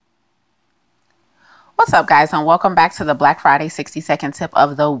What's up, guys, and welcome back to the Black Friday 60-second tip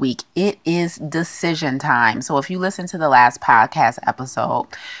of the week. It is decision time. So if you listened to the last podcast episode,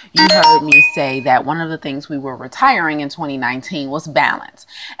 you heard me say that one of the things we were retiring in 2019 was balance.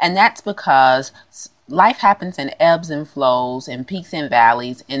 And that's because life happens in ebbs and flows and peaks and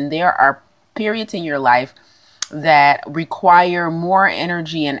valleys, and there are periods in your life that require more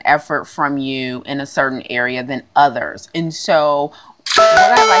energy and effort from you in a certain area than others. And so what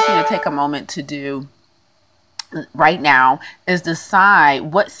I'd like you to take a moment to do right now is decide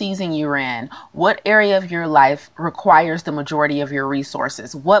what season you're in, what area of your life requires the majority of your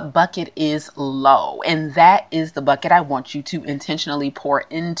resources, what bucket is low. And that is the bucket I want you to intentionally pour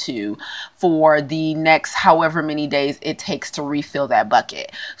into for the next however many days it takes to refill that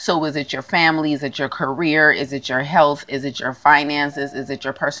bucket. So is it your family? Is it your career? Is it your health? Is it your finances? Is it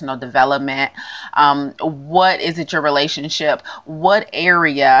your personal development? What is it, your relationship?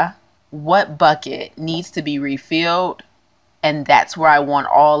 What bucket needs to be refilled? And that's where I want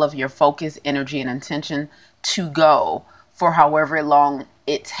all of your focus, energy, and intention to go for however long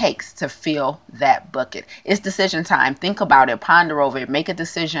it takes to fill that bucket. It's decision time. Think about it, ponder over it, make a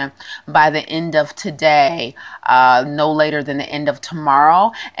decision by the end of today, no later than the end of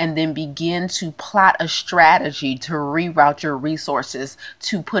tomorrow, and then begin to plot a strategy to reroute your resources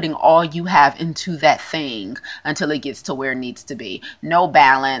to putting all you have into that thing until it gets to where it needs to be. No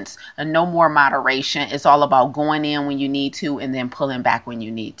balance, no more moderation. It's all about going in when you need to and then pulling back when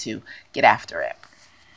you need to. Get after it.